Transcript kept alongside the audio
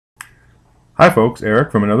Hi folks,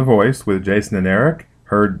 Eric from Another Voice with Jason and Eric.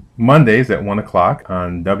 Heard Mondays at 1 o'clock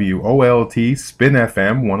on WOLT Spin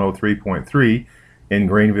FM 103.3 in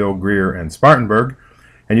Greenville, Greer, and Spartanburg.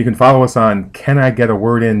 And you can follow us on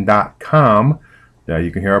canigetawordin.com.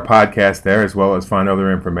 You can hear our podcast there as well as find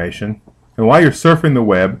other information. And while you're surfing the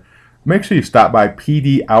web, make sure you stop by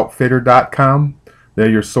pdoutfitter.com.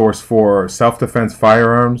 They're your source for self-defense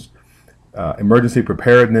firearms, emergency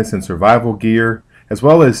preparedness and survival gear, as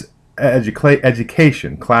well as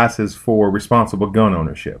education classes for responsible gun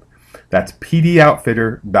ownership. That's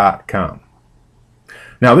pdoutfitter.com.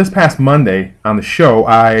 Now, this past Monday on the show,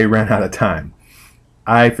 I ran out of time.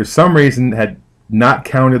 I, for some reason, had not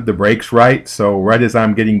counted the breaks right, so right as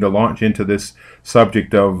I'm getting to launch into this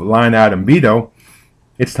subject of line item veto,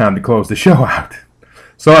 it's time to close the show out.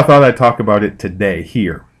 So I thought I'd talk about it today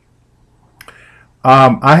here.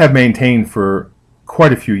 I have maintained for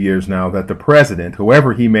quite a few years now that the president,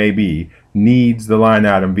 whoever he may be, needs the line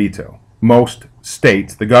item veto. Most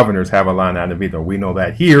states, the governors have a line item veto. We know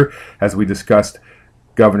that here, as we discussed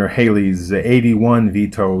Governor Haley's 81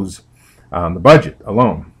 vetoes on the budget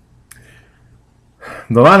alone.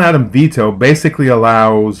 The line item veto basically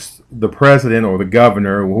allows the president or the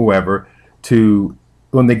governor or whoever to,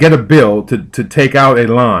 when they get a bill, to take out a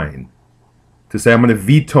line, to say, I'm going to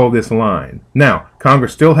veto this line. Now,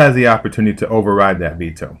 Congress still has the opportunity to override that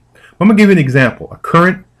veto. I'm going to give you an example, a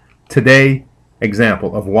current, today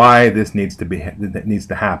example of why this needs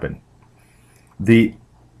to happen. The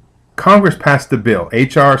Congress passed a bill,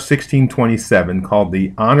 H.R. 1627, called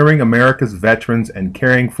the Honoring America's Veterans and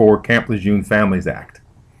Caring for Camp Lejeune Families Act.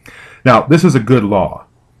 Now, this is a good law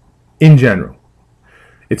in general.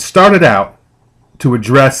 It started out to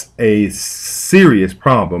address a serious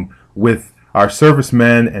problem with our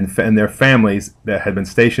servicemen and their families that had been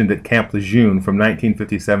stationed at Camp Lejeune from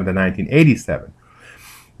 1957 to 1987.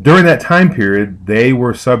 During that time period, they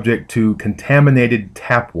were subject to contaminated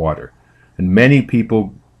tap water, and many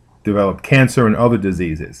people developed cancer and other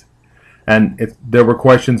diseases. And there were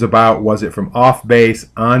questions about, was it from off-base,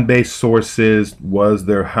 on-base sources? Was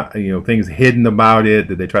there things hidden about it?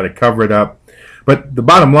 Did they try to cover it up? But the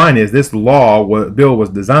bottom line is this bill was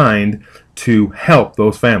designed to help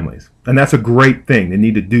those families. And that's a great thing. They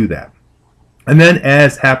need to do that. And then,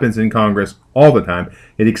 as happens in Congress all the time,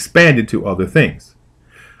 it expanded to other things.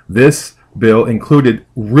 This bill included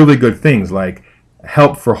really good things like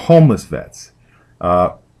help for homeless vets,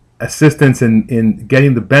 assistance in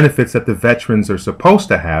getting the benefits that the veterans are supposed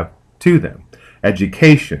to have to them,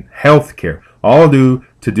 education, health care, all to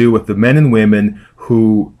do with the men and women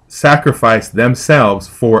who sacrifice themselves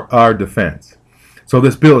for our defense. So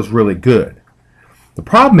this bill is really good. The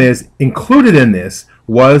problem is, included in this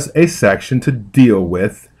was a section to deal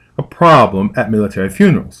with a problem at military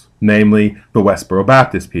funerals, namely the Westboro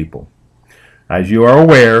Baptist people. As you are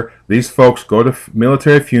aware, these folks go to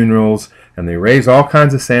military funerals and they raise all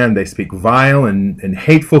kinds of sand. They speak vile and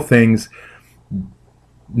hateful things,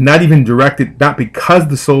 not even directed, not because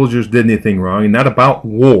the soldiers did anything wrong and not about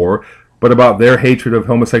war, but about their hatred of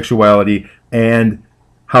homosexuality and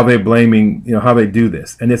how they're blaming, how they do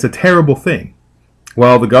this. And it's a terrible thing.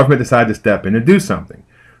 Well, the government decided to step in and do something.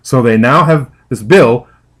 So they now have this bill,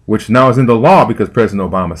 which now is into law because President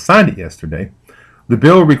Obama signed it yesterday. The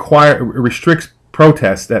bill restricts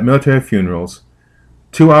protests at military funerals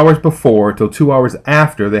 2 hours before till 2 hours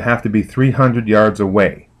after. They have to be 300 yards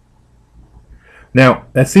away. Now,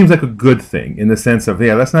 that seems like a good thing in the sense of,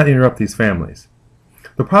 let's not interrupt these families.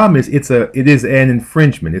 The problem is it is an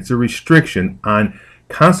infringement. It's a restriction on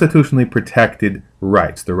constitutionally protected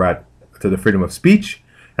rights, the right to the freedom of speech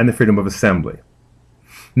and the freedom of assembly.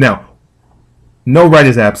 Now, no right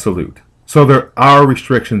is absolute. So there are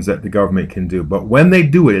restrictions that the government can do. But when they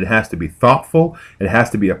do it, it has to be thoughtful. It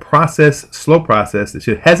has to be a process, slow process. It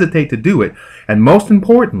should hesitate to do it. And most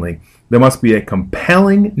importantly, there must be a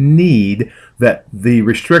compelling need that the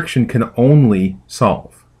restriction can only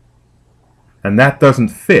solve. And that doesn't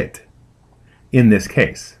fit in this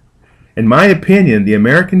case. In my opinion, the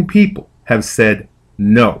American people have said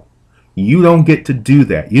no. You don't get to do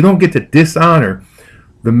that. You don't get to dishonor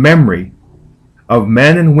the memory of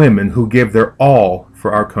men and women who give their all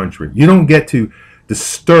for our country. You don't get to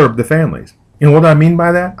disturb the families. And what do I mean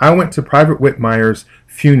by that? I went to Private Whitmire's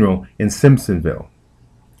funeral in Simpsonville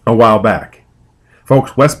a while back.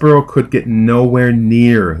 Folks, Westboro could get nowhere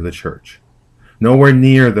near the church, nowhere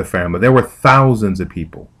near the family. There were thousands of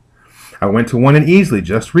people. I went to one in Easley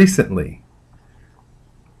just recently.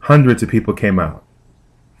 Hundreds of people came out.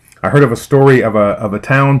 I heard of a story of a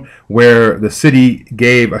town where the city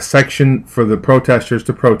gave a section for the protesters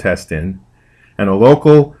to protest in, and a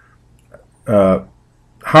local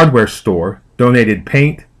hardware store donated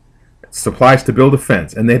paint, supplies to build a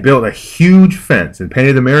fence, and they built a huge fence and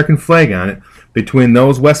painted the American flag on it between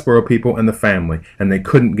those Westboro people and the family, and they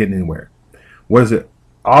couldn't get anywhere. Was it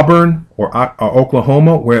Auburn or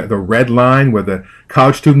Oklahoma, where the red line, where the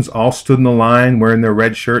college students all stood in the line wearing their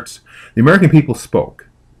red shirts? The American people spoke.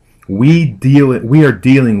 We are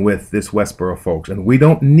dealing with this Westboro folks, and we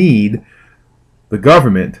don't need the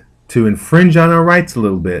government to infringe on our rights a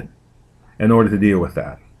little bit in order to deal with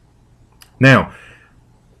that. Now,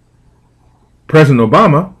 President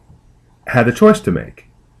Obama had a choice to make.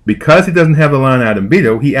 Because he doesn't have the line item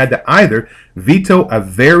veto, he had to either veto a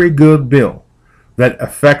very good bill that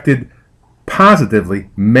affected positively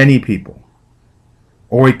many people,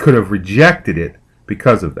 or he could have rejected it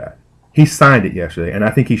because of that. He signed it yesterday, and I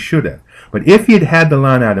think he should have. But if he had had the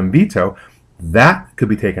line item veto, that could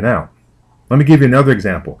be taken out. Let me give you another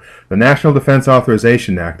example. The National Defense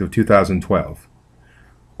Authorization Act of 2012.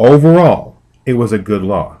 Overall, it was a good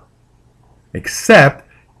law. Except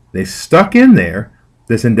they stuck in there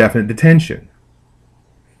this indefinite detention.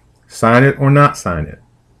 Sign it or not sign it.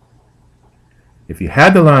 If you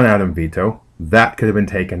had the line item veto, that could have been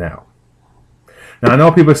taken out. Now, I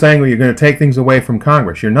know people are saying, well, you're going to take things away from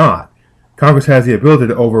Congress. You're not. Congress has the ability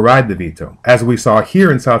to override the veto. As we saw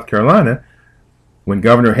here in South Carolina, when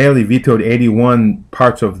Governor Haley vetoed 81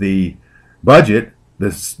 parts of the budget,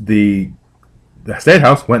 the State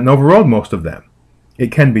House went and overrode most of them.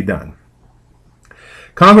 It can be done.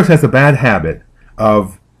 Congress has a bad habit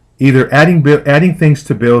of either adding things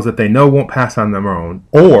to bills that they know won't pass on their own,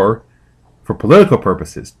 or for political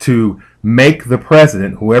purposes, to make the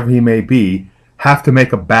president, whoever he may be, have to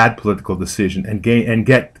make a bad political decision and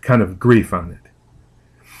get kind of grief on it.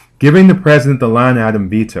 Giving the president the line item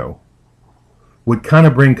veto would kind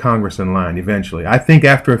of bring Congress in line eventually. I think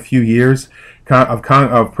after a few years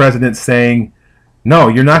of presidents saying, no,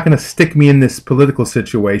 you're not going to stick me in this political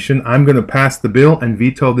situation. I'm going to pass the bill and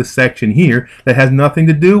veto this section here that has nothing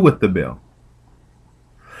to do with the bill.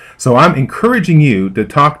 So I'm encouraging you to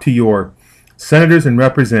talk to your senators and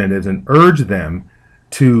representatives and urge them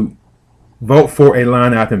to vote for a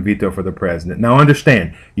line item veto for the president. Now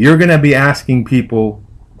understand, you're going to be asking people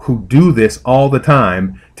who do this all the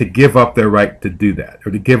time to give up their right to do that,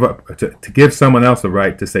 or to give someone else the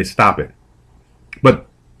right to say stop it. But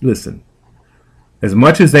listen, as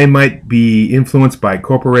much as they might be influenced by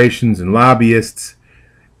corporations and lobbyists,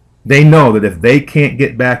 they know that if they can't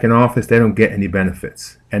get back in office, they don't get any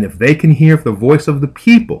benefits. And if they can hear the voice of the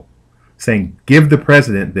people saying, give the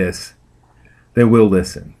president this, they will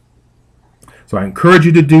listen. So I encourage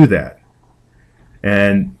you to do that.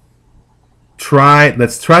 And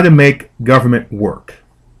let's try to make government work.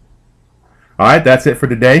 All right, that's it for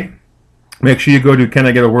today. Make sure you go to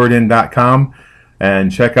canigetawordin.com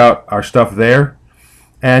and check out our stuff there.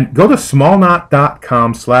 And go to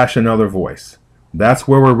smallknot.com/anothervoice. That's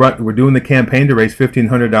where we're doing the campaign to raise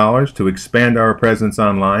 $1,500 to expand our presence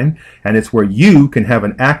online. And it's where you can have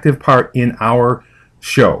an active part in our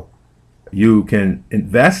show. You can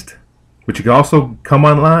invest, but you can also come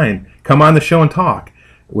online, come on the show and talk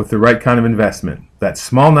with the right kind of investment. That's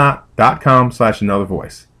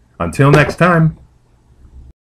smallknot.com/anothervoice. Until next time.